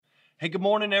Hey, good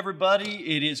morning,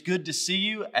 everybody. It is good to see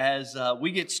you. As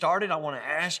we get started, I want to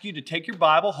ask you to take your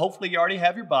Bible. Hopefully, you already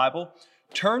have your Bible.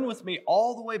 Turn with me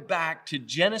all the way back to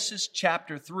Genesis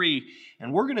chapter 3,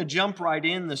 and we're going to jump right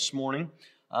in this morning.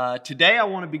 Today, I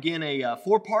want to begin a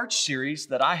four-part series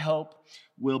that I hope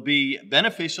will be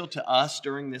beneficial to us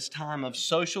during this time of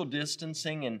social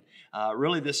distancing and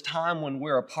really this time when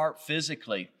we're apart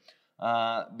physically.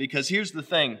 Because here's the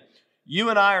thing, you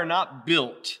and I are not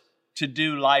built to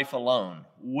do life alone.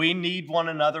 We need one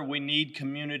another. We need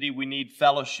community. We need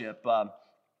fellowship.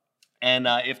 And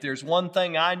if there's one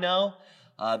thing I know,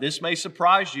 this may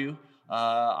surprise you.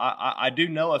 I do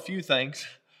know a few things.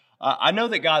 I know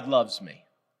that God loves me,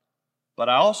 but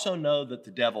I also know that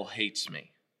the devil hates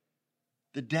me.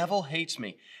 The devil hates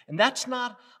me. And that's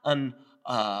not an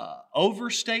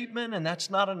overstatement, and that's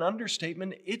not an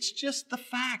understatement. It's just the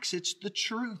facts. It's the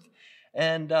truth.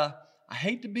 And I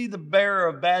hate to be the bearer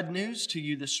of bad news to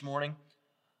you this morning.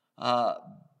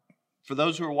 For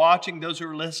those who are watching, those who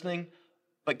are listening,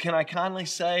 but can I kindly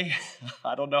say,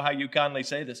 I don't know how you kindly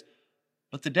say this,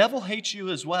 but the devil hates you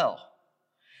as well.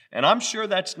 And I'm sure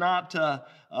that's not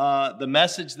the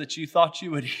message that you thought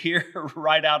you would hear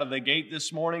right out of the gate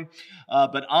this morning.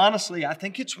 But honestly, I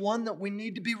think it's one that we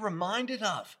need to be reminded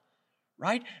of.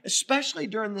 Right? Especially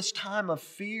during this time of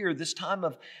fear, this time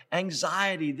of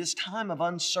anxiety, this time of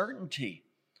uncertainty.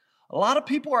 A lot of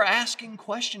people are asking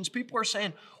questions. People are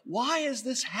saying, why is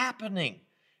this happening?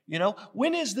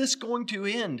 When is this going to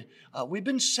end? We've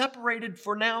been separated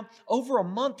for now over a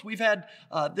month. We've had,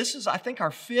 this is, I think, our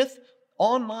fifth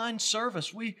online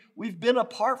service. We've been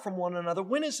apart from one another.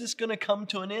 When is this going to come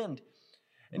to an end?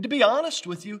 And to be honest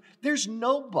with you, there's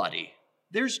nobody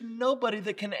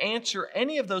that can answer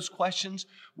any of those questions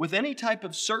with any type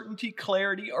of certainty,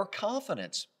 clarity, or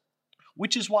confidence,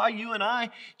 which is why you and I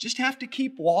just have to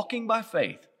keep walking by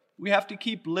faith. We have to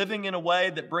keep living in a way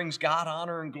that brings God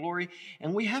honor and glory,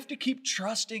 and we have to keep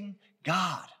trusting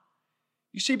God.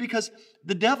 You see, because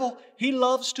the devil, he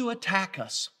loves to attack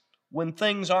us when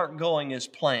things aren't going as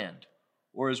planned,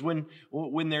 or as when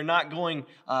they're not going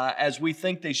as we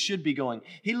think they should be going.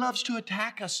 He loves to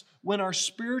attack us when our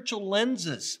spiritual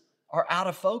lenses are out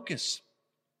of focus.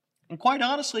 And quite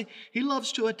honestly, he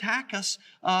loves to attack us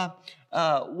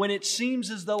when it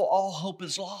seems as though all hope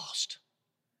is lost.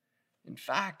 In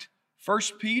fact, 1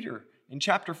 Peter in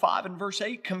chapter 5 and verse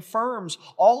 8 confirms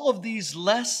all of these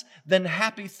less than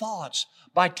happy thoughts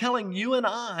by telling you and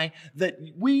I that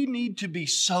we need to be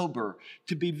sober,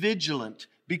 to be vigilant,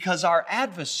 because our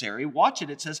adversary, watch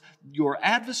it says, your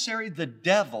adversary, the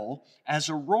devil, as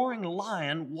a roaring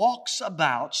lion, walks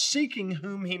about seeking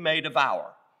whom he may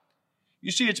devour. You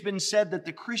see, it's been said that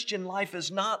the Christian life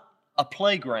is not a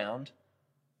playground,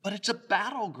 but it's a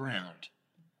battleground.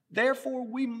 Therefore,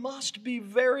 we must be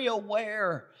very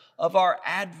aware of our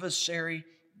adversary,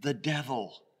 the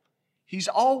devil. He's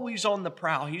always on the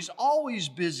prowl. He's always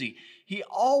busy. He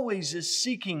always is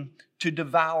seeking to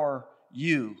devour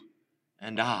you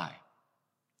and I.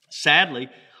 Sadly,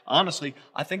 honestly,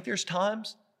 I think there's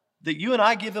times that you and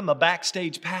I give him a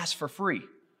backstage pass for free.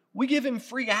 We give him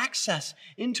free access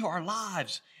into our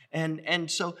lives.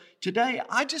 And so today,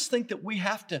 I just think that we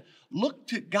have to look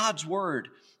to God's Word.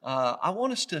 I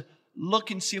want us to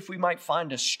look and see if we might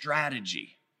find a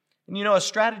strategy. And a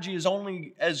strategy is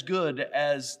only as good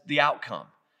as the outcome.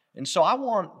 And so I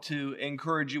want to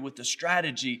encourage you with the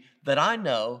strategy that I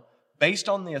know, based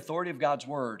on the authority of God's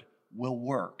Word, will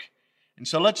work. And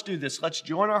so let's do this. Let's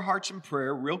join our hearts in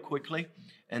prayer real quickly,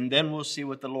 and then we'll see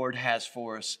what the Lord has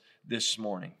for us this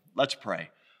morning. Let's pray.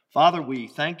 Father, we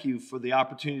thank you for the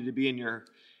opportunity to be in your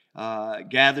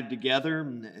gathered together,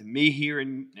 and me here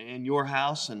in your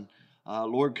house, and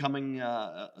Lord, coming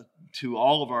to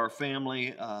all of our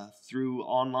family through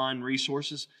online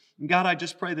resources. And God, I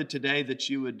just pray that today that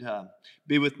you would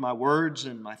be with my words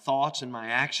and my thoughts and my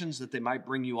actions, that they might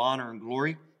bring you honor and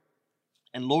glory.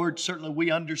 And Lord, certainly we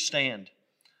understand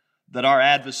that our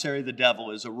adversary, the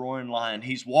devil, is a roaring lion.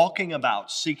 He's walking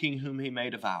about seeking whom he may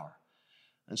devour.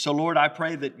 And so, Lord, I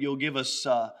pray that you'll give us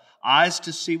eyes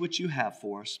to see what you have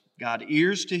for us, God,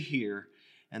 ears to hear,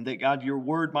 and that, God, your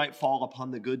word might fall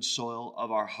upon the good soil of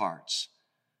our hearts.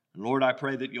 And Lord, I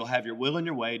pray that you'll have your will and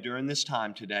your way during this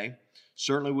time today.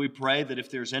 Certainly we pray that if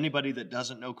there's anybody that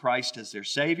doesn't know Christ as their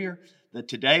Savior, that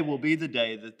today will be the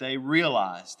day that they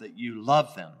realize that you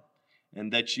love them,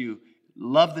 and that you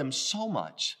love them so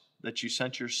much that you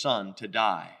sent your Son to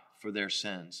die for their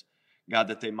sins. God,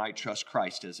 that they might trust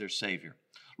Christ as their Savior.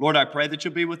 Lord, I pray that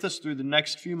you'll be with us through the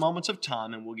next few moments of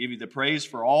time, and we'll give you the praise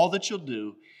for all that you'll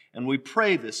do. And we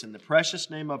pray this in the precious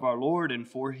name of our Lord and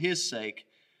for His sake.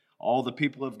 All the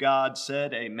people of God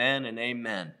said amen and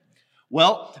amen.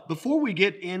 Well, before we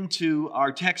get into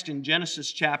our text in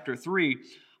Genesis chapter 3,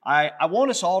 I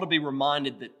want us all to be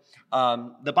reminded that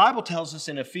the Bible tells us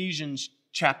in Ephesians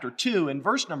chapter 2 and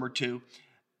verse number 2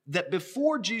 that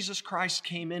before Jesus Christ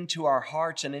came into our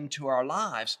hearts and into our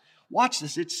lives, watch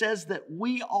this, it says that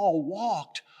we all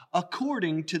walked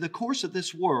according to the course of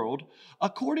this world,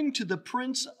 according to the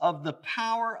prince of the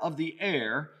power of the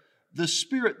air, the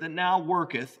spirit that now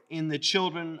worketh in the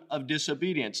children of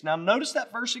disobedience. Now notice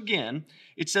that verse again.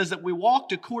 It says that we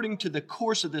walked according to the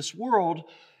course of this world,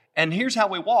 and here's how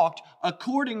we walked,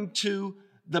 according to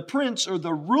the prince or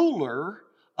the ruler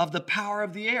of the power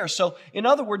of the air. So in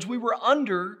other words, we were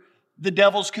under the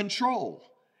devil's control.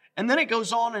 And then it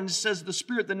goes on and it says, the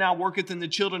spirit that now worketh in the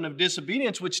children of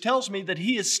disobedience, which tells me that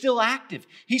he is still active.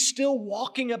 He's still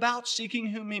walking about seeking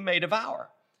whom he may devour.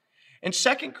 And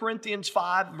 2 Corinthians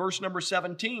 5, verse number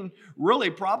 17, really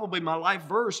probably my life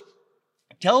verse,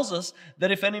 tells us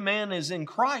that if any man is in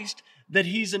Christ, that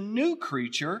he's a new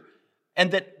creature,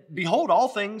 and that, behold, all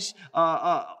things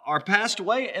are passed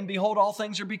away, and behold, all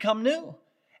things are become new.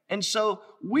 And so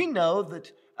we know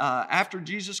that after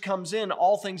Jesus comes in,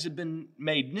 all things have been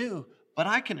made new. But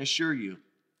I can assure you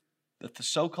that the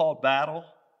so-called battle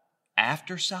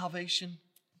after salvation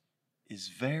is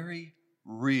very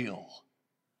real.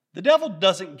 The devil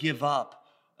doesn't give up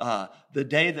the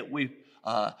day that we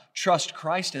trust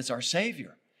Christ as our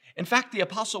Savior. In fact, the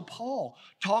Apostle Paul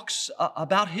talks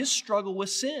about his struggle with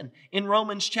sin in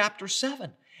Romans chapter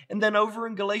 7. And then over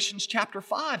in Galatians chapter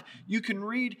 5, you can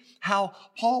read how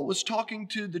Paul was talking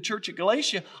to the church at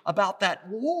Galatia about that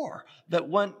war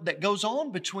that goes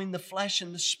on between the flesh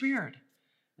and the spirit.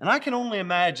 And I can only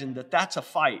imagine that that's a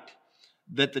fight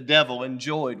that the devil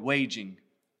enjoyed waging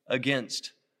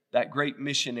against that great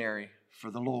missionary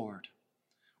for the Lord.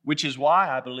 Which is why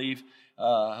I believe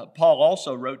Paul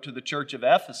also wrote to the church of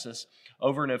Ephesus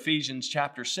over in Ephesians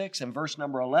chapter 6 and verse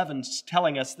number 11,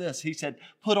 telling us this. He said,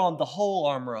 put on the whole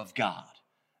armor of God,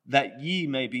 that ye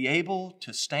may be able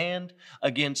to stand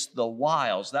against the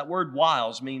wiles. That word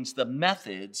wiles means the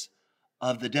methods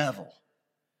of the devil.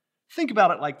 Think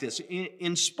about it like this.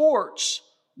 In sports,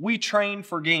 we train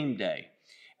for game day.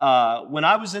 When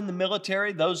I was in the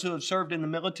military, those who have served in the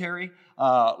military,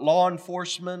 law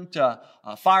enforcement,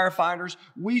 firefighters,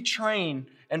 we train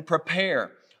and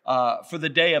prepare for the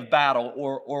day of battle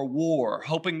or war,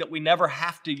 hoping that we never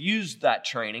have to use that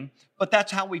training. But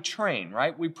that's how we train,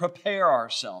 right? We prepare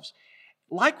ourselves.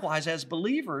 Likewise, as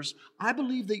believers, I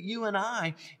believe that you and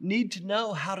I need to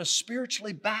know how to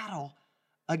spiritually battle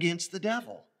against the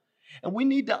devil. And we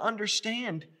need to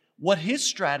understand what his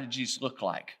strategies look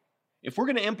like. If we're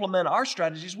going to implement our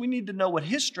strategies, we need to know what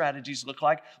his strategies look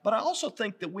like. But I also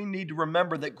think that we need to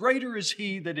remember that greater is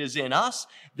he that is in us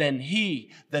than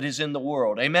he that is in the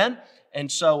world. Amen?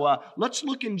 And so let's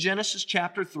look in Genesis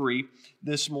chapter 3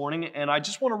 this morning. And I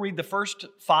just want to read the first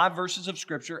 5 verses of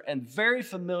Scripture, and very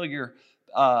familiar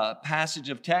passage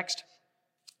of text.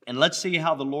 And let's see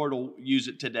how the Lord will use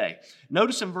it today.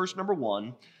 Notice in verse number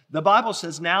 1, the Bible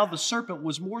says, now the serpent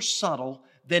was more subtle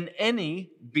than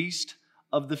any beast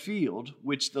of the field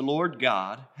which the Lord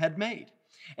God had made.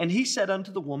 And he said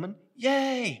unto the woman,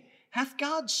 yea, hath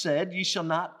God said, ye shall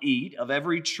not eat of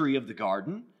every tree of the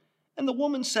garden? And the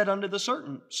woman said unto the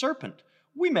serpent,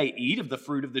 we may eat of the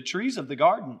fruit of the trees of the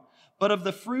garden, but of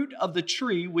the fruit of the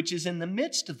tree which is in the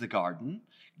midst of the garden,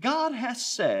 God hath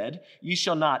said, ye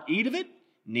shall not eat of it,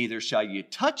 neither shall ye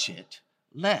touch it,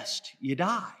 lest ye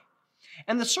die.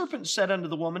 And the serpent said unto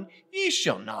the woman, ye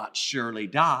shall not surely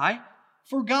die.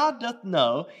 For God doth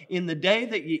know in the day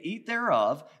that ye eat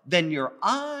thereof, then your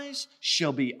eyes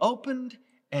shall be opened,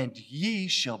 and ye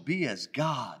shall be as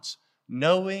gods,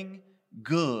 knowing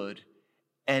good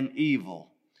and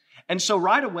evil. And so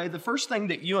right away, the first thing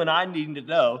that you and I need to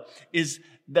know is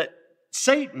that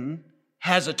Satan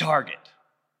has a target.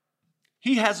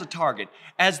 He has a target.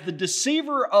 As the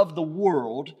deceiver of the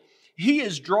world, he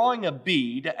is drawing a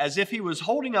bead as if he was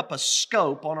holding up a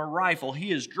scope on a rifle.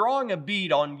 He is drawing a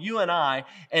bead on you and I,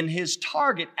 and his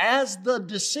target as the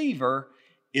deceiver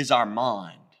is our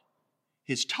mind.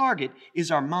 His target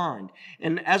is our mind.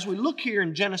 And as we look here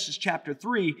in Genesis chapter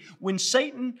 3, when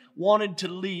Satan wanted to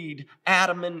lead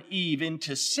Adam and Eve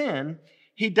into sin,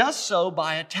 he does so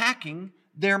by attacking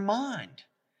their mind.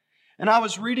 And I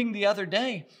was reading the other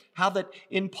day how that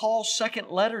in Paul's second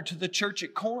letter to the church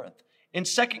at Corinth, in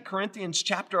 2 Corinthians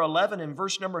chapter 11 and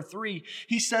verse number 3,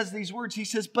 he says these words. He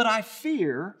says, but I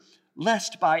fear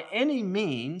lest by any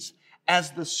means,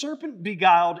 as the serpent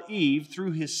beguiled Eve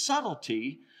through his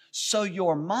subtlety, so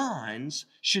your minds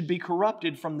should be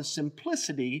corrupted from the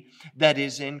simplicity that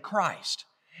is in Christ.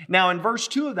 Now, in verse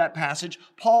 2 of that passage,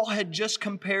 Paul had just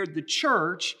compared the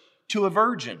church to a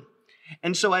virgin.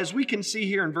 And so as we can see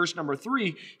here in verse number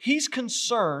 3, he's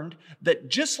concerned that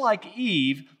just like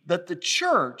Eve, that the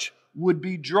church would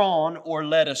be drawn or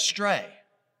led astray.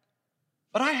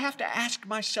 But I have to ask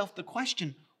myself the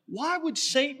question, why would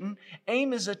Satan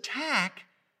aim his attack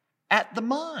at the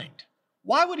mind?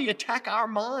 Why would he attack our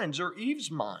minds or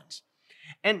Eve's minds?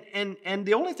 And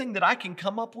the only thing that I can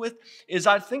come up with is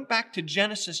I think back to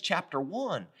Genesis chapter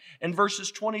 1 and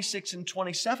verses 26 and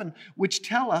 27, which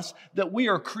tell us that we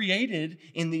are created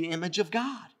in the image of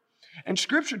God. And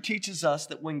Scripture teaches us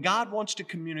that when God wants to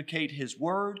communicate His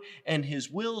word and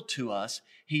His will to us,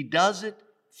 He does it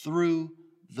through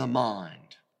the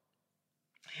mind.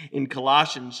 In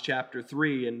Colossians chapter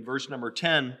 3 and verse number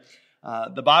 10,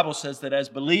 the Bible says that as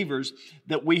believers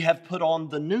that we have put on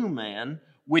the new man,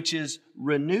 which is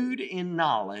renewed in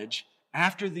knowledge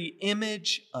after the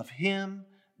image of Him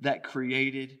that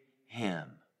created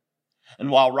him. And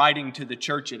while writing to the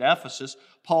church at Ephesus,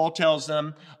 Paul tells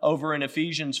them over in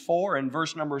Ephesians 4 and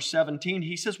verse number 17,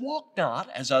 he says, "Walk not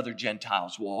as other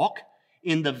Gentiles walk,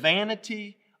 in the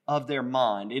vanity of their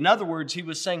mind." In other words, he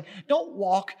was saying, don't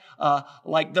walk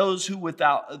like those who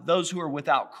are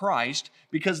without Christ,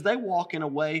 because they walk in a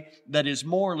way that is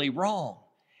morally wrong.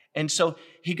 And so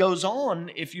he goes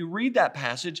on, if you read that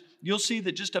passage, you'll see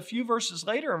that just a few verses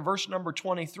later in verse number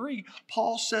 23,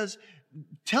 Paul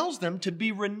tells them to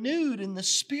be renewed in the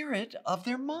spirit of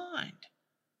their mind.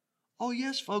 Oh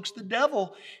yes, folks, the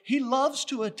devil, he loves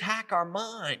to attack our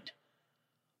mind.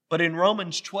 But in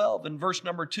Romans 12 and verse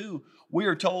number 2, we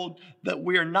are told that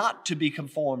we are not to be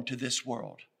conformed to this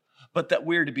world, but that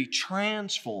we are to be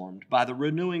transformed by the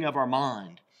renewing of our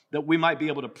mind, that we might be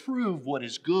able to prove what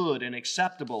is good and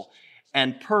acceptable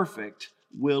and perfect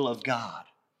will of God.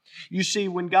 You see,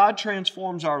 when God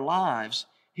transforms our lives,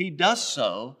 He does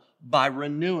so by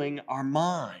renewing our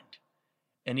mind.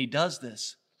 And He does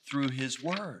this through His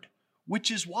Word,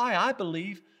 which is why I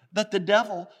believe that the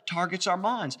devil targets our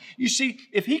minds. You see,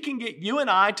 if he can get you and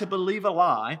I to believe a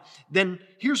lie, then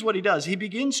here's what he does. He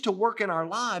begins to work in our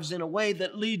lives in a way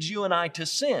that leads you and I to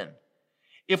sin.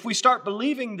 If we start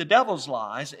believing the devil's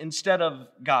lies instead of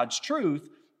God's truth,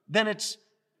 then it's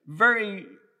very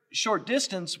short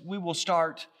distance, we will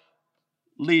start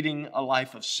leading a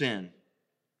life of sin.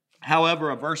 However,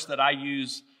 a verse that I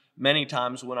use many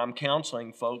times when I'm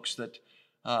counseling folks that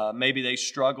maybe they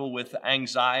struggle with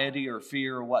anxiety or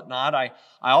fear or whatnot, I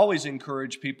always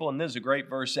encourage people, and this is a great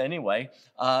verse anyway,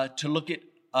 to look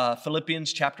at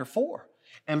Philippians chapter 4.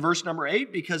 And verse number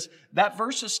 8, because that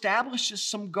verse establishes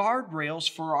some guardrails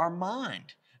for our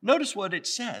mind. Notice what it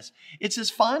says. It says,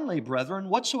 "Finally, brethren,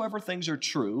 whatsoever things are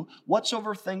true,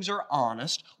 whatsoever things are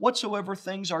honest, whatsoever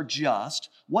things are just,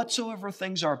 whatsoever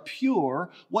things are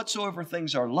pure, whatsoever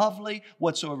things are lovely,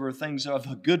 whatsoever things are of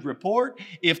a good report,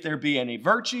 if there be any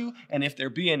virtue, and if there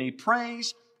be any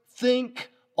praise, think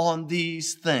on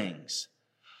these things."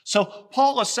 So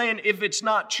Paul is saying if it's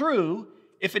not true,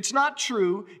 if it's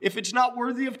not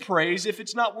worthy of praise, if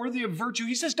it's not worthy of virtue,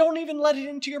 he says, don't even let it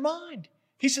into your mind.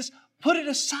 He says, put it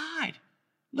aside.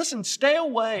 Listen, stay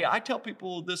away. I tell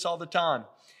people this all the time.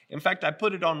 In fact, I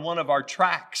put it on one of our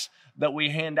tracts that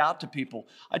we hand out to people.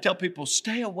 I tell people,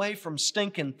 stay away from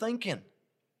stinking thinking.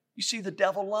 You see, the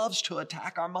devil loves to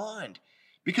attack our mind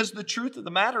because the truth of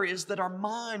the matter is that our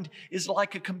mind is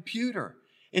like a computer.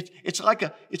 It's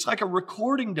like a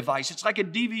recording device. It's like a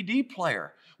DVD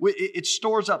player. It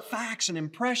stores up facts and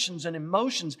impressions and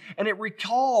emotions, and it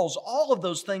recalls all of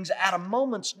those things at a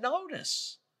moment's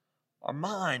notice. Our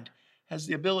mind has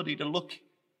the ability to look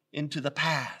into the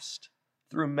past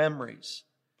through memories.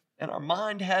 And our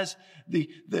mind has the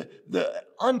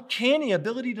uncanny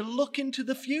ability to look into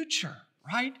the future,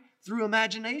 right? Through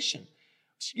imagination.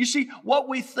 You see, what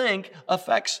we think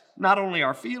affects not only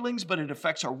our feelings, but it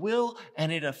affects our will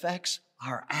and it affects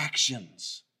our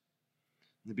actions.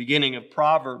 In the beginning of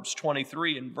Proverbs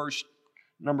 23 and verse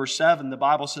number 7, the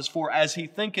Bible says, "For as he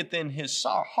thinketh in his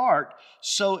heart,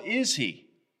 so is he."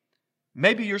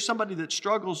 Maybe you're somebody that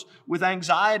struggles with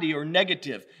anxiety or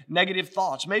negative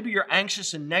thoughts. Maybe you're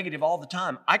anxious and negative all the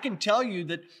time. I can tell you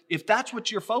that if that's what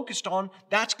you're focused on,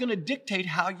 that's going to dictate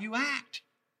how you act,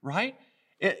 right?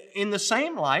 In the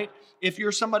same light, if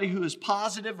you're somebody who is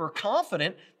positive or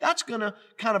confident, that's going to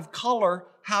kind of color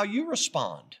how you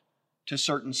respond to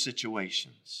certain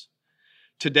situations.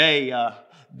 Today,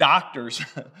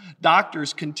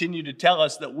 doctors continue to tell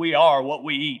us that we are what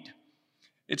we eat.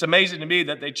 It's amazing to me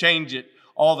that they change it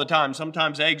all the time.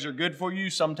 Sometimes eggs are good for you,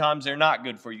 sometimes they're not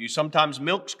good for you. Sometimes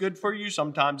milk's good for you,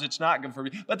 sometimes it's not good for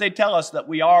you. But they tell us that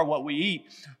we are what we eat.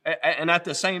 And at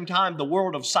the same time, the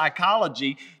world of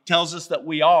psychology tells us that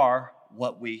we are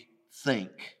what we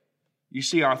think. You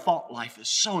see, our thought life is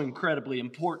so incredibly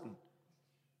important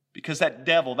because that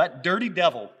devil, that dirty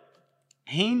devil,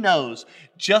 he knows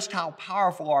just how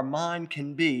powerful our mind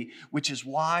can be, which is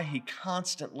why he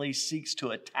constantly seeks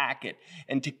to attack it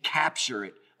and to capture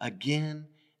it again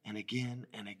and again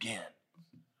and again.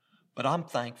 But I'm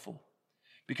thankful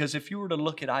because if you were to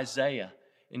look at Isaiah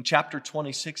in chapter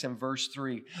 26 and verse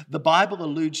 3, the Bible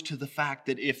alludes to the fact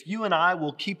that if you and I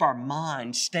will keep our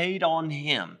mind stayed on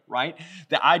Him, right?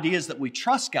 The idea is that we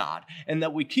trust God and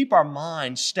that we keep our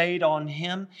mind stayed on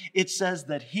Him. It says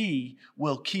that He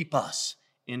will keep us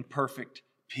in perfect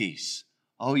peace.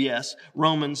 Oh yes,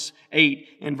 Romans 8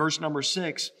 and verse number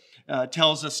 6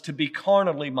 tells us to be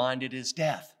carnally minded is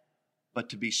death, but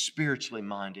to be spiritually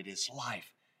minded is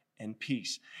life and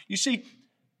peace. You see,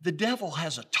 the devil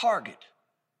has a target.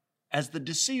 As the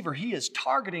deceiver, he is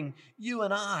targeting you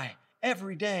and I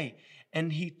every day,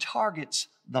 and he targets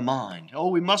the mind. Oh,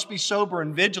 we must be sober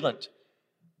and vigilant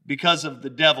because of the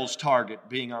devil's target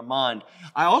being our mind.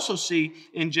 I also see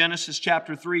in Genesis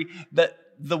chapter 3 that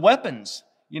the weapons,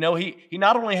 he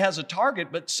not only has a target,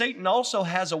 but Satan also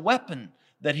has a weapon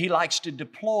that he likes to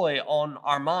deploy on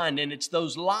our mind, and it's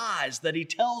those lies that he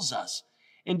tells us.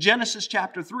 In Genesis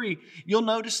chapter 3, you'll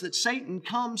notice that Satan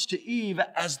comes to Eve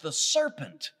as the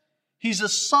serpent. He's a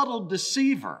subtle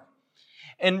deceiver.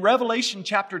 And Revelation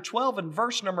chapter 12 and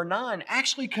verse number 9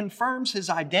 actually confirms his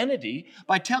identity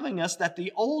by telling us that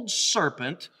the old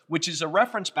serpent, which is a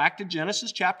reference back to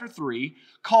Genesis chapter 3,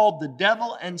 called the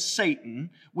devil and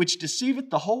Satan, which deceiveth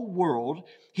the whole world,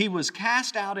 he was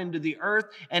cast out into the earth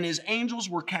and his angels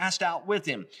were cast out with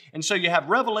him. And so you have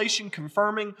Revelation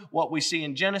confirming what we see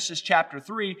in Genesis chapter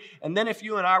 3. And then if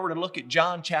you and I were to look at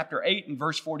John chapter 8 and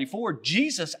verse 44,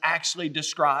 Jesus actually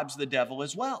describes the devil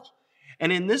as well.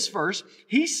 And in this verse,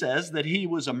 he says that he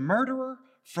was a murderer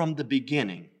from the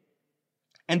beginning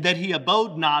and that he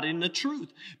abode not in the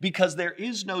truth because there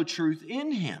is no truth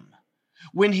in him.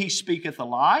 When he speaketh a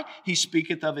lie, he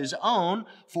speaketh of his own,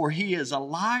 for he is a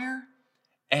liar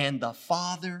and the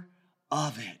father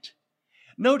of it.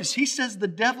 Notice, he says the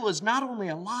devil is not only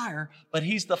a liar, but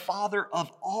he's the father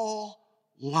of all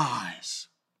lies.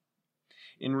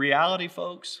 In reality,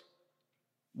 folks,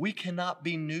 we cannot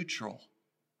be neutral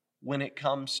when it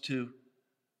comes to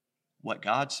what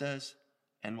God says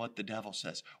and what the devil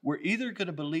says. We're either going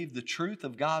to believe the truth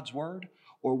of God's word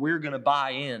or we're going to buy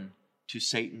in to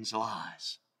Satan's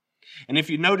lies. And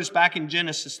if you notice back in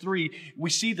Genesis 3,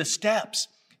 we see the steps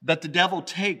that the devil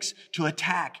takes to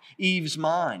attack Eve's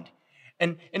mind.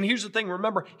 And here's the thing,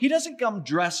 remember, he doesn't come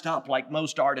dressed up like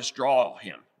most artists draw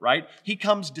him, right? He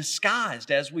comes disguised,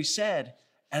 as we said,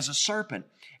 as a serpent.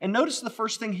 And notice the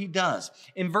first thing he does.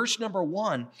 In verse number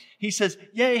 1, he says,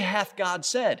 "Yea, hath God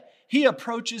said." He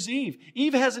approaches Eve.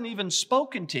 Eve hasn't even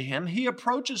spoken to him. He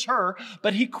approaches her,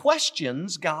 but he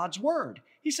questions God's word.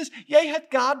 He says, "Yea, hath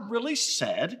God really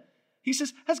said?" He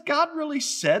says, "Has God really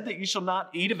said that you shall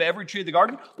not eat of every tree of the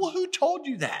garden?" Well, who told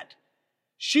you that?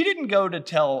 She didn't go to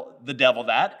tell the devil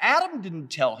that. Adam didn't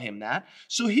tell him that.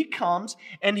 So he comes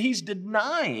and he's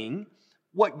denying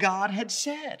what God had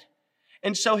said.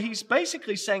 And so he's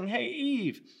basically saying, hey,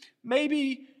 Eve,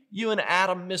 maybe you and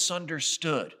Adam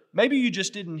misunderstood. Maybe you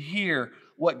just didn't hear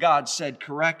what God said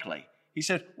correctly. He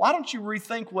said, why don't you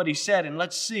rethink what he said and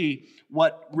let's see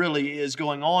what really is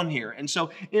going on here. And so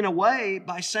in a way,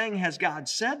 by saying, has God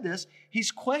said this,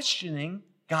 he's questioning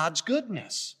God's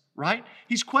goodness, right?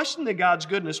 He's questioning God's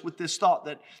goodness with this thought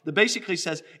that basically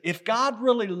says, if God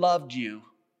really loved you,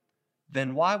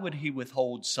 then why would he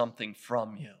withhold something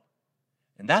from you?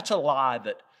 And that's a lie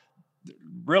that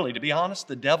really, to be honest,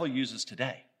 the devil uses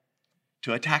today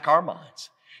to attack our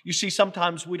minds. You see,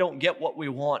 sometimes we don't get what we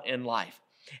want in life.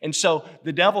 And so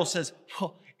the devil says,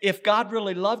 if God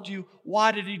really loved you,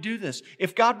 why did he do this?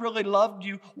 If God really loved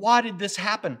you, why did this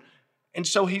happen? And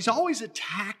so he's always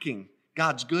attacking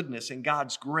God's goodness and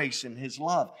God's grace and his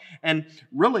love. And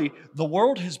really, the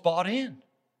world has bought in.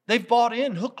 They've bought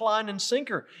in hook, line, and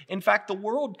sinker. In fact, the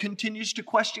world continues to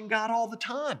question God all the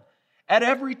time. At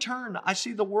every turn, I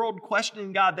see the world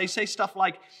questioning God. They say stuff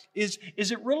like, is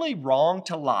it really wrong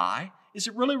to lie? Is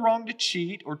it really wrong to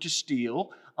cheat or to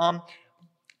steal?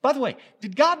 By the way,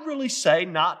 did God really say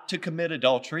not to commit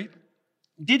adultery?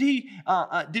 Did he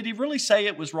really say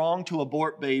it was wrong to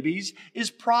abort babies?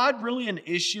 Is pride really an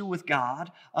issue with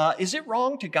God? Is it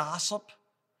wrong to gossip?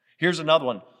 Here's another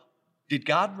one. Did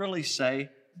God really say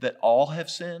that all have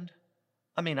sinned?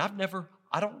 I mean, I've never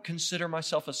I don't consider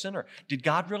myself a sinner. Did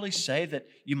God really say that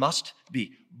you must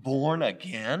be born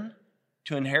again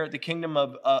to inherit the kingdom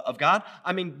of God?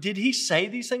 I mean, did he say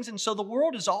these things? And so the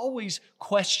world is always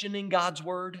questioning God's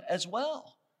word as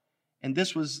well. And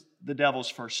this was the devil's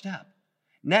first step.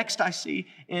 Next, I see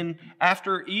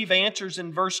after Eve answers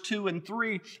in verse 2 and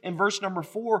 3, in verse number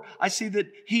 4, I see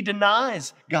that he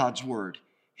denies God's word.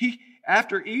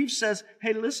 After Eve says,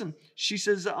 hey, listen, she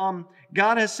says,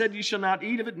 God has said you shall not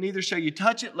eat of it, neither shall you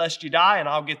touch it, lest you die. And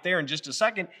I'll get there in just a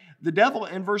second. The devil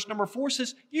in verse number 4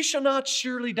 says, you shall not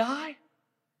surely die.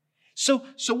 So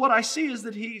what I see is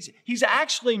that he's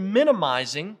actually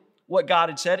minimizing what God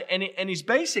had said, and he's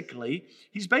basically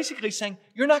saying,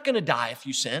 you're not going to die if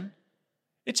you sin.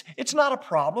 It's not a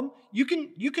problem. You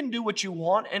can do what you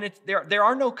want, and there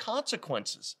are no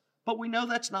consequences. But we know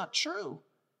that's not true.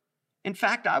 In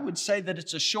fact, I would say that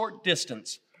it's a short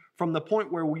distance from the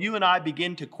point where you and I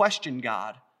begin to question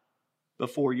God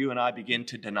before you and I begin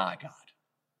to deny God.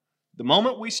 The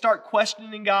moment we start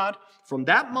questioning God, from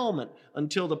that moment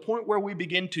until the point where we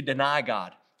begin to deny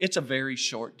God, it's a very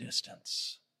short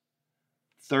distance.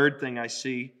 Third thing I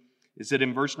see is that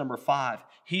in verse number 5,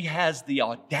 he has the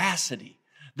audacity.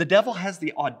 The devil has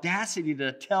the audacity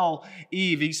to tell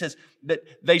Eve, he says that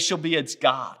they shall be as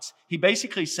gods. He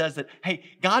basically says that, hey,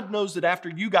 God knows that after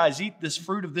you guys eat this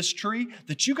fruit of this tree,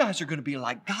 that you guys are going to be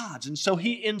like gods. And so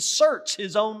he inserts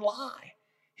his own lie.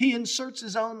 He inserts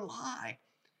his own lie.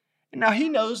 And now he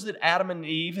knows that Adam and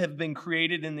Eve have been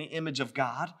created in the image of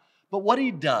God. But what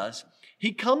he does,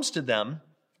 he comes to them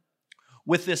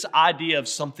with this idea of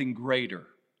something greater,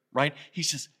 right? He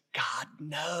says, God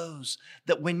knows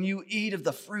that when you eat of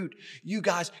the fruit, you're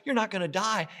not going to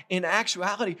die. In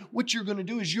actuality, what you're going to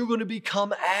do is you're going to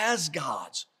become as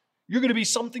gods. You're going to be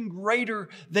something greater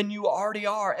than you already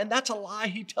are. And that's a lie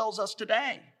he tells us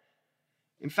today.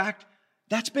 In fact,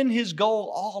 that's been his goal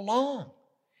all along.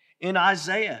 In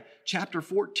Isaiah chapter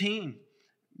 14,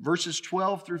 verses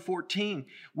 12 through 14,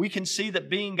 we can see that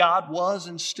being God was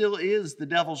and still is the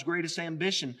devil's greatest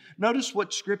ambition. Notice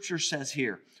what Scripture says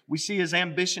here. We see his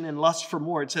ambition and lust for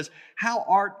more. It says, how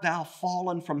art thou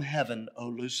fallen from heaven, O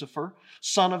Lucifer,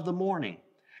 son of the morning?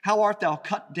 How art thou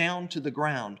cut down to the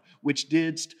ground, which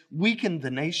didst weaken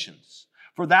the nations?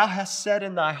 For thou hast said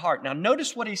in thy heart. Now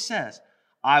notice what he says.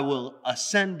 I will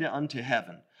ascend unto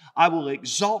heaven. I will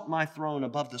exalt my throne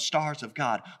above the stars of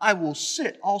God. I will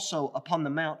sit also upon the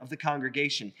mount of the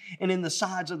congregation and in the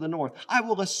sides of the north. I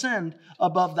will ascend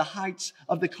above the heights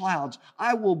of the clouds.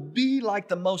 I will be like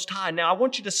the Most High. Now, I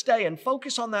want you to stay and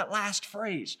focus on that last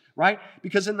phrase, right?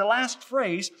 Because in the last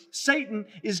phrase, Satan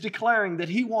is declaring that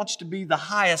he wants to be the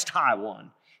highest high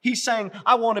one. He's saying,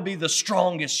 I want to be the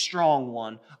strongest strong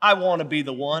one. I want to be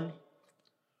the one,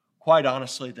 quite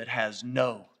honestly, that has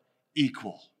no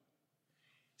equal.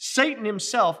 Satan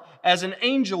himself, as an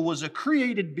angel, was a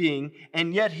created being,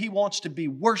 and yet he wants to be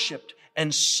worshiped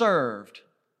and served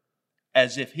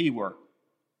as if he were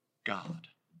God.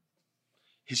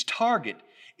 His target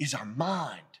is our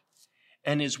mind,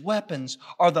 and his weapons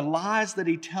are the lies that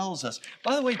he tells us.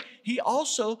 By the way, he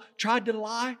also tried to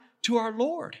lie to our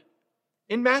Lord.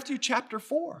 In Matthew chapter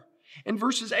 4, in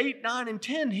verses 8, 9, and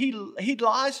 10, he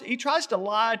tries to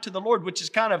lie to the Lord, which is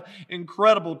kind of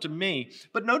incredible to me.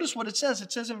 But notice what it says.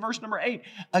 It says in verse number 8,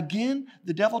 again,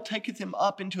 the devil taketh him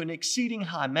up into an exceeding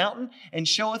high mountain, and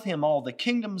showeth him all the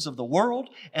kingdoms of the world,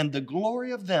 and the glory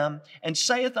of them, and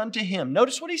saith unto him,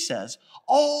 notice what he says,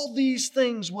 all these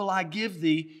things will I give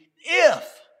thee,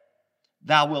 if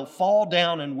thou wilt fall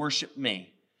down and worship me.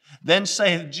 Then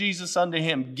saith Jesus unto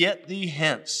him, get thee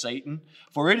hence, Satan,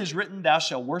 for it is written, thou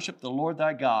shalt worship the Lord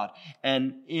thy God,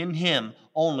 and in him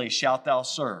only shalt thou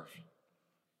serve.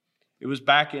 It was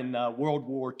back in World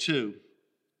War II.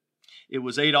 It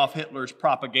was Adolf Hitler's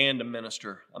propaganda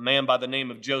minister, a man by the name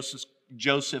of Joseph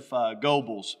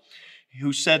Goebbels,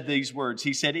 who said these words.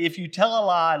 He said, if you tell a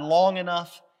lie long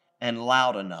enough and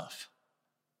loud enough,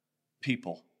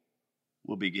 people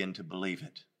will begin to believe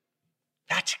it.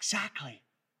 That's exactly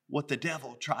what the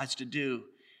devil tries to do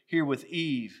here with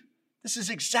Eve. This is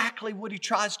exactly what he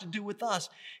tries to do with us.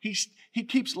 He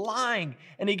keeps lying,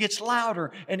 and he gets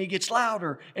louder, and he gets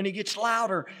louder, and he gets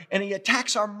louder, and he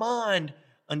attacks our mind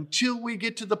until we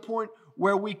get to the point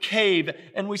where we cave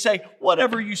and we say,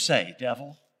 whatever you say,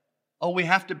 devil. Oh, we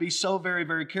have to be so very,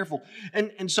 very careful.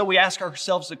 And so we ask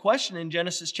ourselves the question in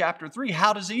Genesis chapter 3,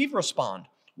 how does Eve respond?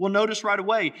 Well, notice right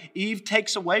away, Eve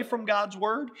takes away from God's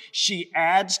word, she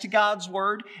adds to God's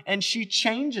word, and she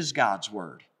changes God's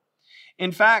word.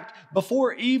 In fact,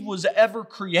 before Eve was ever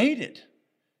created,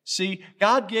 see,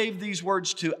 God gave these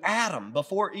words to Adam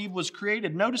before Eve was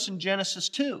created. Notice in Genesis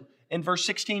 2, in verse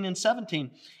 16 and 17,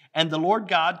 And the Lord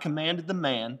God commanded the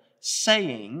man,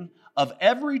 saying, of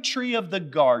every tree of the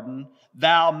garden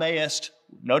thou mayest,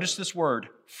 notice this word,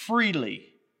 freely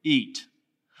eat.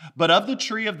 But of the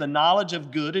tree of the knowledge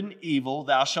of good and evil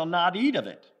thou shalt not eat of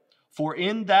it. For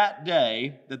in that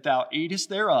day that thou eatest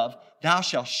thereof, thou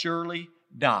shalt surely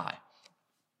die.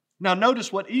 Now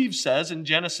notice what Eve says in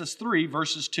Genesis 3,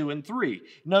 verses 2 and 3.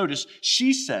 Notice,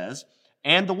 she says,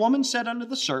 and the woman said unto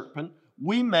the serpent,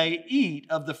 we may eat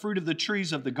of the fruit of the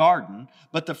trees of the garden,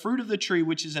 but the fruit of the tree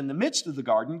which is in the midst of the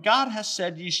garden, God hath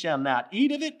said, ye shall not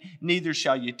eat of it, neither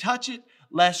shall ye touch it,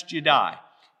 lest ye die.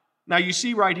 Now you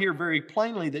see right here very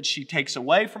plainly that she takes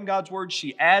away from God's word,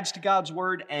 she adds to God's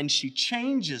word, and she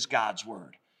changes God's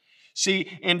word.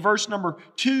 See, in verse number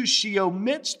 2, she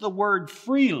omits the word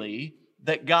freely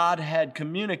that God had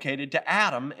communicated to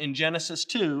Adam in Genesis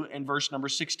 2 in verse number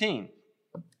 16.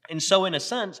 And so in a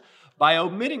sense, by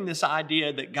omitting this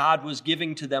idea that God was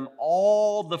giving to them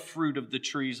all the fruit of the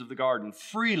trees of the garden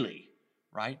freely,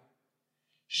 right?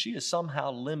 She is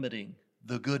somehow limiting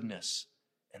the goodness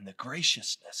and the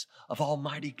graciousness of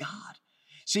Almighty God.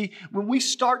 See, when we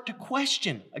start to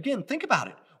question, again, think about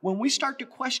it. When we start to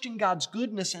question God's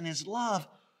goodness and His love,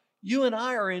 you and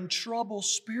I are in trouble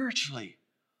spiritually.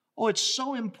 Oh, it's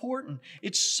so important.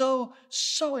 It's so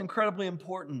incredibly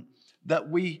important that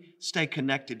we stay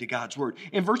connected to God's word.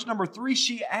 In verse number 3,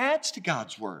 she adds to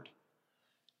God's word.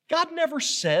 God never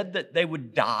said that they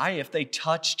would die if they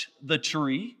touched the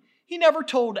tree. He never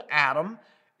told Adam,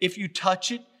 if you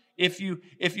touch it, if you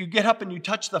get up and you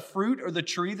touch the fruit or the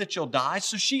tree, that you'll die.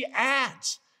 So she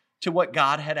adds to what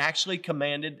God had actually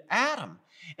commanded Adam.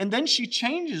 And then she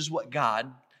changes what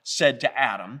God said to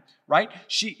Adam, right?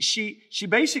 She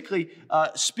basically,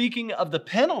 speaking of the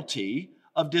penalty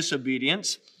of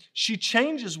disobedience, she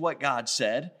changes what God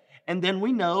said. And then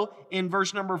we know in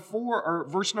verse number 4 or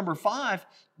verse number 5,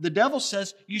 the devil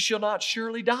says, you shall not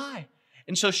surely die.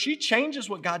 And so she changes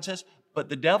what God says, but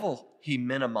the devil, he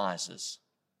minimizes.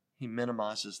 He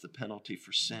minimizes the penalty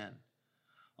for sin.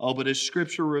 Oh, but as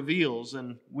Scripture reveals,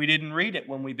 and we didn't read it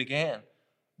when we began,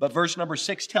 but verse number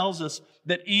 6 tells us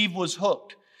that Eve was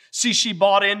hooked. See, she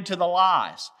bought into the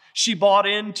lies. She bought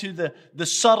into the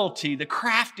subtlety, the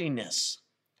craftiness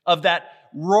of that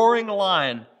roaring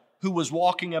lion who was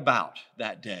walking about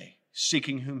that day,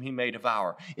 seeking whom he may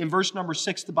devour. In verse number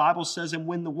 6, the Bible says, and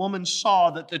when the woman saw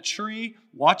that the tree,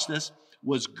 watch this,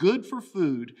 was good for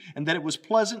food, and that it was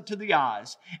pleasant to the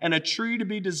eyes, and a tree to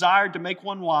be desired to make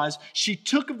one wise, she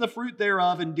took of the fruit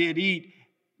thereof and did eat,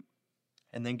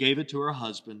 and then gave it to her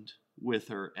husband with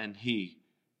her, and he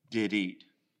did eat.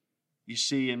 You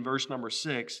see, in verse number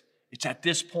 6, it's at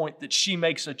this point that she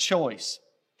makes a choice.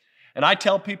 And I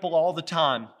tell people all the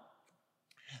time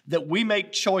that we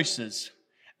make choices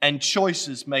and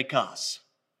choices make us,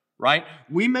 right?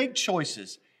 We make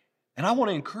choices. And I want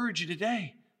to encourage you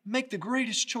today, make the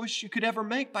greatest choice you could ever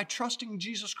make by trusting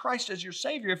Jesus Christ as your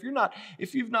Savior.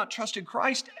 If you've not trusted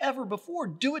Christ ever before,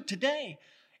 do it today.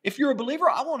 If you're a believer,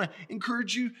 I want to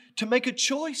encourage you to make a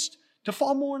choice to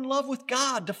fall more in love with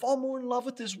God, to fall more in love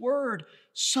with His Word,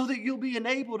 so that you'll be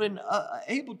enabled and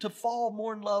able to fall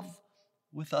more in love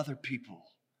with other people.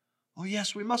 Oh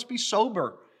yes, we must be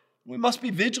sober. We must be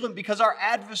vigilant because our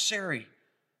adversary,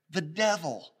 the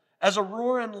devil, as a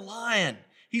roaring lion,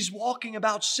 he's walking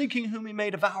about seeking whom he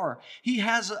may devour. He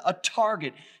has a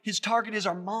target. His target is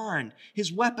our mind.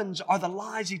 His weapons are the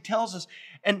lies he tells us.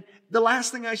 And the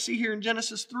last thing I see here in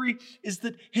Genesis 3 is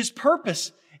that his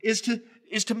purpose is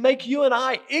to make you and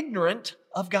I ignorant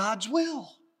of God's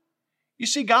will. You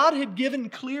see, God had given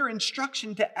clear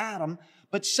instruction to Adam,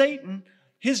 but Satan,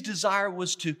 his desire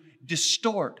was to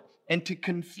distort and to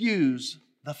confuse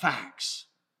the facts.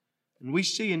 And we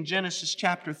see in Genesis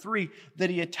chapter 3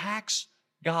 that he attacks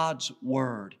God's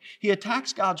Word. He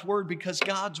attacks God's Word because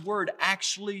God's Word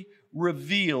actually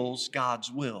reveals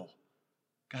God's will.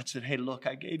 God said, hey, look,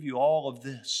 I gave you all of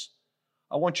this.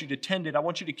 I want you to tend it. I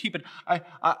want you to keep it.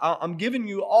 I'm giving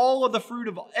you all of the fruit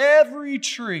of every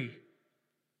tree.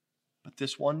 But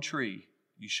this one tree,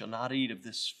 you shall not eat of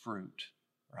this fruit,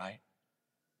 right?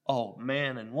 Oh,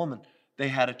 man and woman, they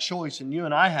had a choice, and you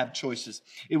and I have choices.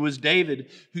 It was David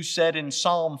who said in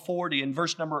Psalm 40 in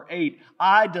verse number 8,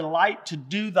 I delight to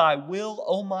do thy will,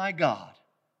 O my God.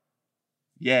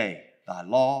 Yea, thy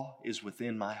law is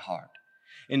within my heart.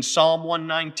 In Psalm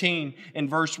 119, in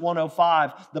verse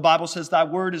 105, the Bible says, thy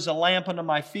word is a lamp unto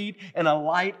my feet and a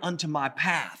light unto my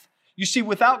path. You see,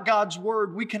 without God's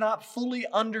word, we cannot fully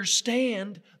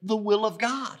understand the will of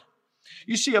God.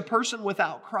 You see, a person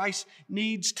without Christ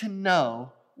needs to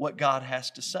know what God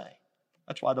has to say.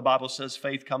 That's why the Bible says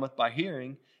faith cometh by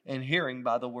hearing, and hearing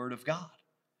by the word of God.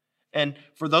 And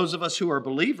for those of us who are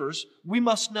believers, we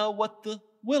must know what the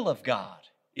will of God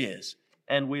is.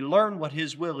 And we learn what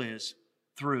His will is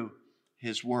through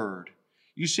His Word.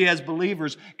 You see, as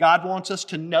believers, God wants us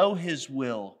to know His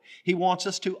will. He wants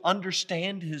us to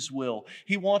understand His will.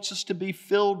 He wants us to be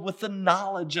filled with the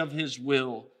knowledge of His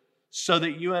will so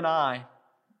that you and I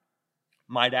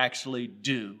might actually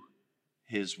do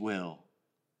His will.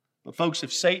 But folks,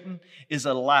 if Satan is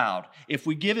allowed, if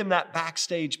we give him that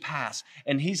backstage pass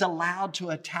and he's allowed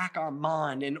to attack our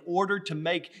mind in order to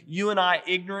make you and I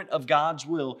ignorant of God's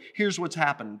will, here's what's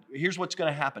happened. Here's what's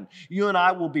going to happen. You and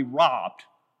I will be robbed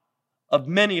of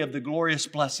many of the glorious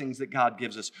blessings that God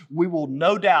gives us. We will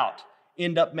no doubt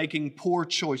end up making poor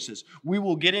choices. We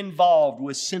will get involved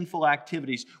with sinful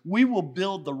activities. We will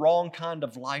build the wrong kind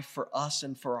of life for us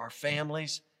and for our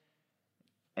families.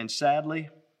 And sadly,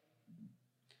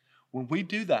 when we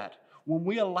do that, when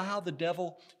we allow the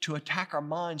devil to attack our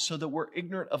minds so that we're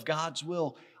ignorant of God's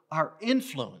will, our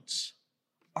influence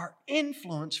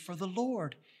for the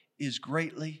Lord is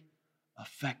greatly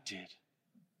affected.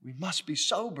 We must be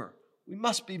sober. We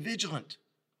must be vigilant.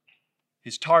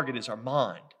 His target is our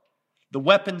mind. The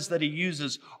weapons that he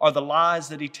uses are the lies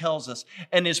that he tells us,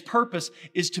 and his purpose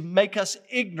is to make us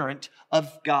ignorant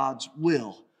of God's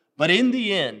will. But in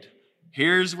the end,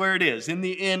 here's where it is. In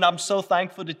the end, I'm so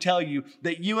thankful to tell you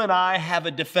that you and I have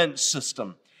a defense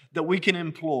system that we can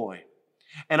employ.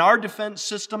 And our defense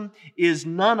system is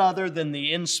none other than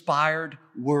the inspired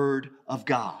Word of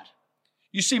God.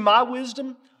 You see, my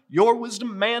wisdom, your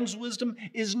wisdom, man's wisdom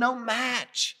is no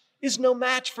match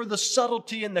for the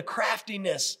subtlety and the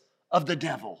craftiness of the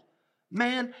devil.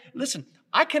 Man, listen,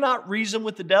 I cannot reason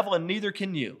with the devil, and neither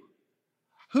can you.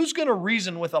 Who's going to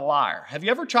reason with a liar? Have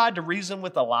you ever tried to reason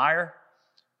with a liar?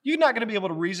 You're not going to be able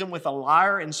to reason with a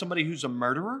liar and somebody who's a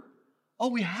murderer. Oh,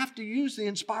 we have to use the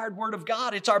inspired Word of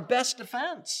God. It's our best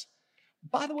defense.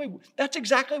 By the way, that's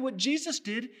exactly what Jesus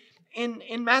did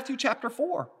in Matthew chapter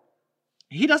 4.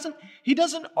 He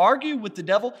doesn't argue with the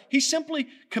devil. He simply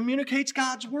communicates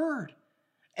God's Word.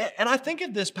 And I think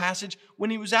of this passage when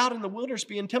he was out in the wilderness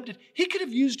being tempted. He could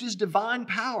have used his divine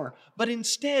power, but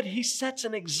instead he sets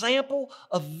an example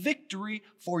of victory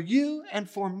for you and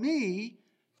for me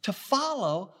to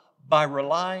follow by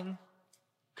relying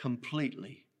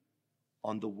completely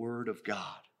on the Word of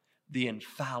God, the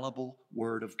infallible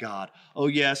Word of God. Oh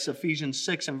yes, Ephesians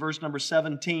 6 and verse number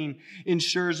 17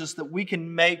 ensures us that we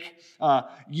can make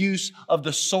use of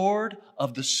the sword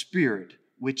of the Spirit,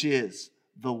 which is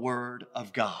the Word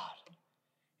of God.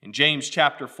 In James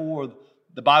chapter 4,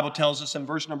 the Bible tells us in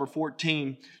verse number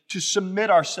 14, to submit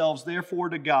ourselves therefore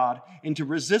to God and to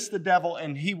resist the devil,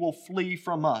 and he will flee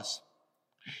from us.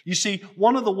 You see,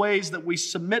 one of the ways that we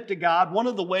submit to God, one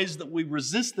of the ways that we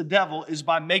resist the devil is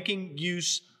by making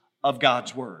use of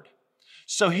God's Word.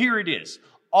 So here it is.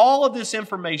 All of this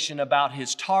information about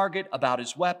his target, about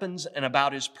his weapons, and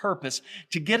about his purpose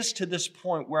to get us to this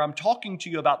point where I'm talking to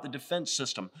you about the defense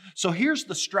system. So here's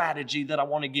the strategy that I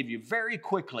want to give you very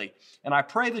quickly. And I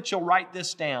pray that you'll write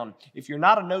this down. If you're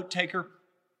not a note taker,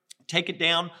 take it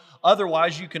down.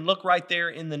 Otherwise, you can look right there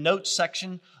in the notes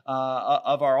section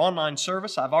of our online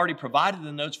service. I've already provided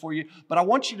the notes for you, but I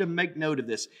want you to make note of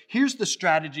this. Here's the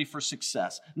strategy for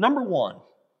success. Number one,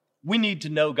 we need to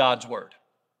know God's Word.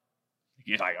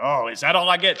 You're like, oh, is that all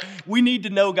I get? We need to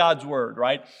know God's Word,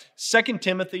 right? 2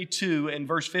 Timothy 2 in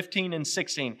verse 15 and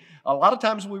 16. A lot of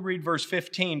times we read verse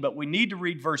 15, but we need to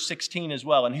read verse 16 as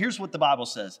well. And here's what the Bible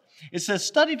says. It says,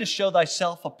 study to show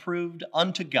thyself approved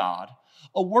unto God,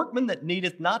 a workman that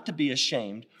needeth not to be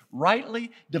ashamed,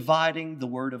 rightly dividing the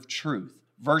word of truth.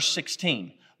 Verse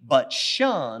 16, but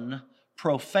shun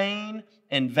profane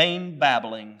and vain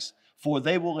babblings, for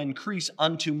they will increase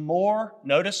unto more,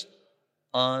 notice,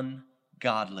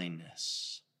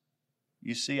 ungodliness.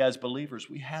 You see, as believers,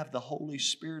 we have the Holy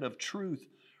Spirit of truth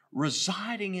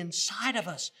residing inside of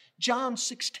us. John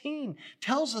 16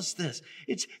 tells us this.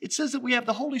 It says that we have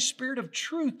the Holy Spirit of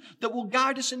truth that will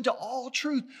guide us into all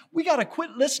truth. We got to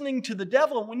quit listening to the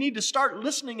devil, and we need to start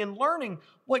listening and learning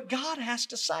what God has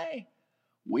to say.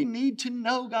 We need to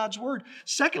know God's Word.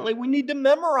 Secondly, we need to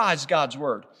memorize God's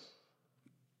Word.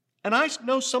 And I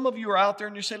know some of you are out there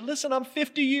and you say, listen, I'm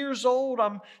 50 years old,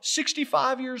 I'm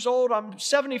 65 years old, I'm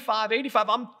 75, 85,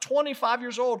 I'm 25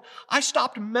 years old. I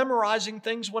stopped memorizing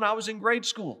things when I was in grade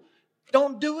school.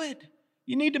 Don't do it.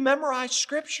 You need to memorize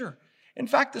Scripture. In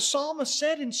fact, the psalmist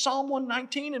said in Psalm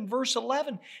 119 and verse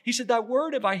 11, he said, thy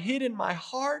word have I hid in my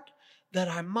heart that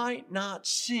I might not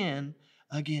sin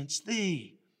against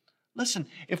thee. Listen,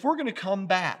 if we're going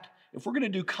to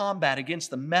do combat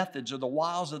against the methods or the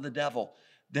wiles of the devil,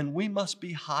 then we must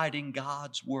be hiding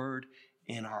God's Word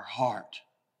in our heart.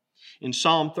 In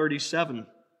Psalm 37,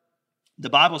 the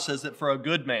Bible says that for a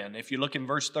good man, if you look in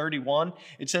verse 31,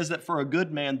 it says that for a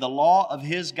good man, the law of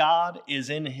his God is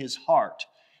in his heart.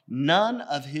 None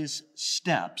of his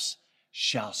steps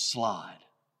shall slide.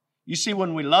 You see,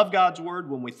 when we love God's Word,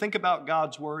 when we think about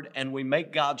God's Word, and we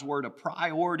make God's Word a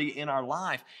priority in our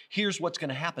life, here's what's going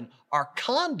to happen. Our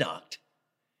conduct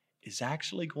is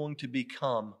actually going to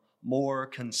become more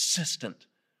consistent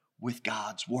with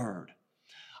God's Word.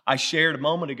 I shared a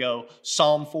moment ago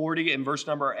Psalm 40 and verse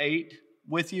number 8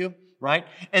 with you, right?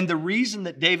 And the reason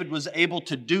that David was able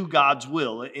to do God's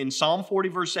will, in Psalm 40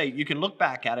 verse 8, you can look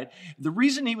back at it, the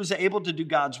reason he was able to do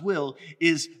God's will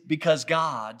is because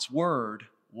God's Word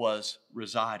was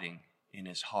residing in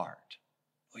his heart.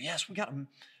 Well, yes, we got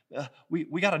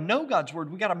to know God's Word.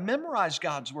 We got to memorize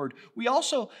God's Word. We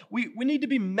also we need to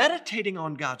be meditating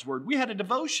on God's Word. We had a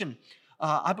devotion.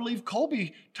 I believe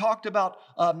Colby talked about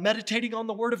meditating on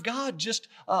the Word of God just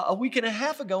a week and a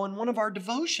half ago in one of our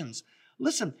devotions.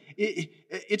 Listen,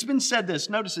 it's been said this.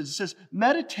 Notice it says,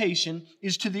 meditation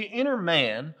is to the inner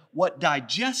man what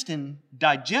digestion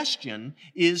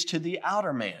is to the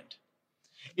outer man.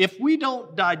 If we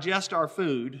don't digest our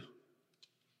food,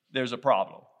 there's a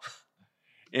problem.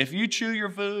 If you chew your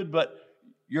food, but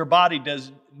your body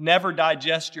does never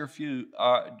digest your food,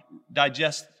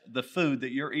 digest the food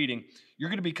that you're eating, you're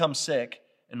going to become sick,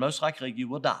 and most likely you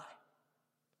will die.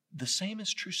 The same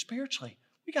is true spiritually.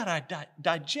 We got to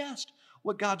digest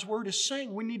what God's Word is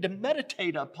saying. We need to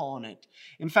meditate upon it.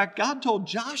 In fact, God told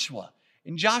Joshua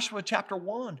in Joshua chapter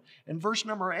 1 and verse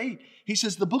number 8, he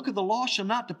says, the book of the law shall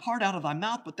not depart out of thy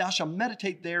mouth, but thou shalt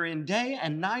meditate therein day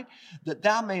and night, that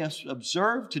thou mayest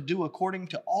observe to do according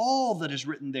to all that is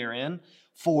written therein.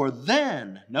 For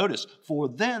then, notice, for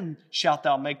then shalt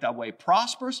thou make thy way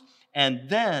prosperous, and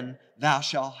then thou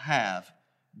shalt have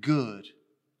good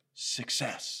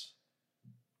success.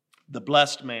 The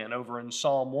blessed man over in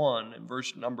Psalm 1 and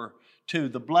verse number 2,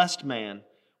 the blessed man,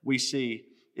 we see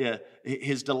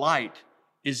his delight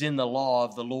is in the law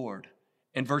of the Lord.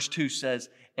 And verse 2 says,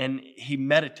 and he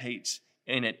meditates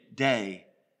in it day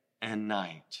and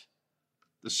night.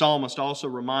 The psalmist also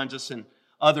reminds us in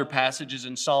other passages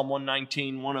in Psalm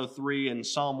 119, 103, and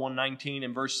Psalm 119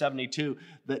 and verse 72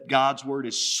 that God's Word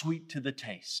is sweet to the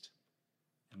taste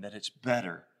and that it's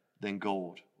better than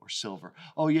gold or silver.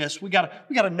 Oh yes, we got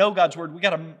to know God's Word. We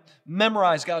got to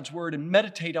memorize God's Word and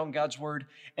meditate on God's Word.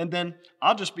 And then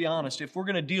I'll just be honest, if we're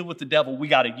going to deal with the devil, we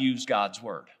got to use God's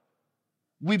Word.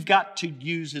 We've got to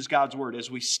use God's Word.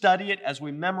 As we study it, as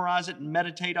we memorize it and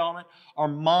meditate on it, our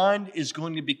mind is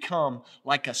going to become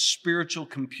like a spiritual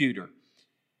computer.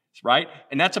 Right?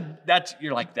 And that's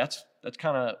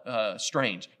kind of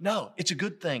strange. No, it's a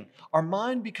good thing. Our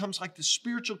mind becomes like the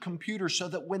spiritual computer so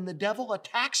that when the devil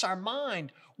attacks our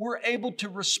mind, we're able to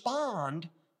respond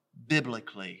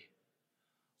biblically.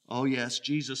 Oh yes,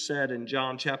 Jesus said in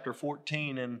John chapter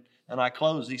 14, and I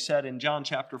close, he said in John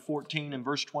chapter 14 and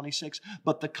verse 26,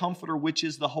 but the Comforter, which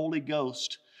is the Holy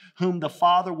Ghost, whom the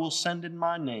Father will send in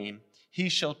my name, he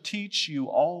shall teach you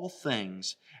all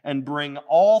things and bring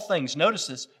all things, notice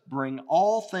this, bring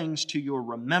all things to your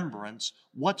remembrance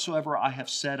whatsoever I have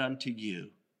said unto you.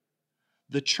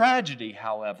 The tragedy,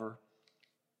 however,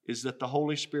 is that the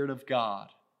Holy Spirit of God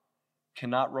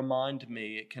cannot remind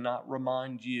me, it cannot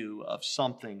remind you of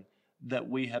something that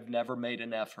we have never made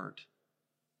an effort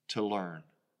to learn.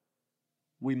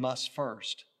 We must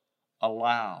first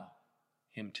allow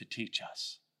Him to teach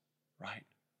us, right?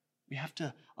 We have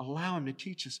to allow Him to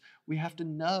teach us. We have to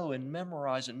know and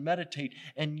memorize and meditate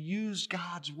and use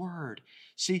God's Word.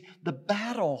 See, the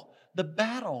battle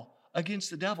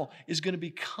against the devil is going to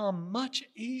become much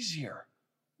easier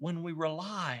when we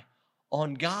rely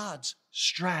on God's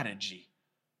strategy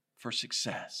for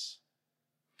success.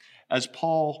 As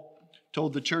Paul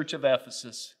told the church of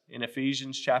Ephesus in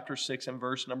Ephesians chapter 6 and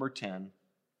verse number 10,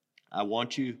 I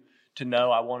want you to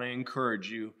know, I want to encourage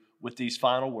you with these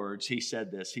final words. He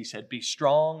said this. He said, be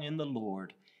strong in the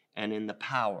Lord and in the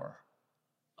power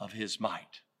of His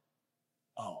might.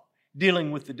 Oh,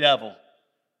 dealing with the devil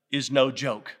is no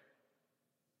joke.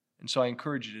 And so I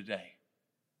encourage you today,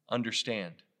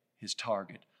 understand his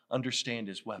target, understand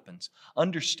his weapons,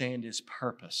 understand his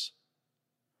purpose.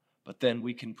 But then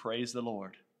we can praise the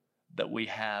Lord that we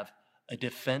have a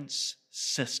defense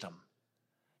system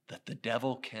that the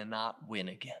devil cannot win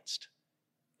against.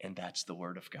 And that's the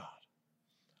Word of God.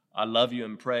 I love you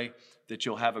and pray that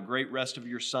you'll have a great rest of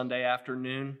your Sunday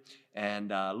afternoon,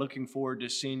 and looking forward to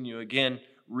seeing you again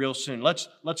real soon. Let's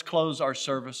close our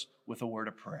service with a word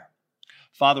of prayer.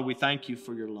 Father, we thank you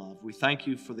for your love. We thank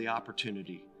you for the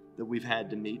opportunity that we've had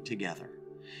to meet together.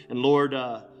 And Lord,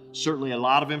 certainly a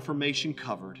lot of information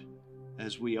covered.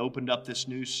 as we opened up this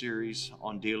new series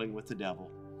on dealing with the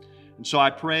devil. And so I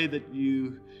pray that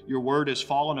your word has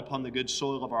fallen upon the good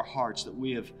soil of our hearts, that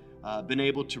we have been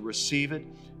able to receive it,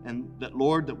 and that,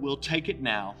 Lord, that we'll take it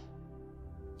now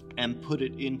and put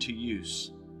it into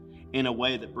use in a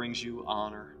way that brings you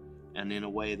honor and in a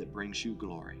way that brings you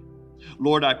glory.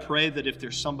 Lord, I pray that if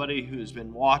there's somebody who has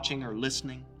been watching or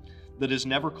listening that has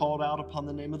never called out upon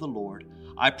the name of the Lord,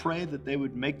 I pray that they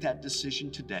would make that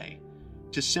decision today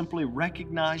to simply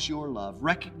recognize your love,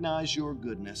 recognize your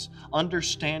goodness,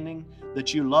 understanding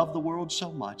that you love the world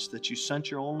so much that you sent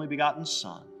your only begotten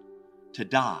Son to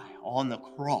die on the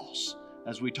cross,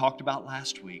 as we talked about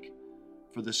last week,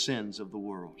 for the sins of the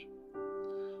world.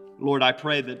 Lord, I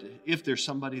pray that if there's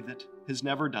somebody that has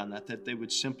never done that, that they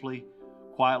would simply,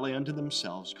 quietly unto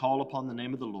themselves, call upon the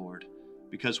name of the Lord,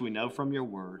 because we know from your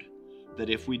word that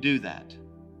if we do that,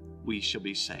 we shall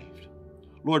be saved.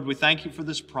 Lord, we thank you for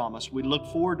this promise. We look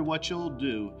forward to what you'll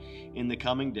do in the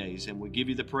coming days, and we give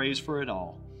you the praise for it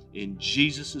all. In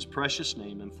Jesus' precious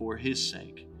name and for his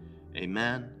sake,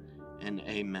 amen and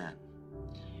amen.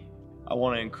 I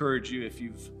want to encourage you, if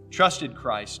you've trusted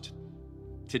Christ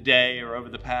today or over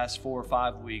the past 4 or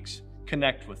 5 weeks,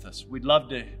 connect with us. We'd love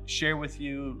to share with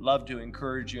you, love to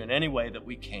encourage you in any way that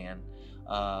we can.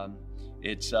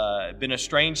 It's been a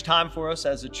strange time for us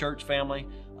as a church family,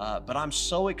 but I'm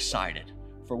so excited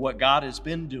for what God has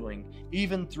been doing,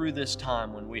 even through this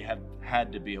time when we have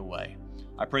had to be away.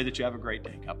 I pray that you have a great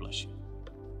day. God bless you.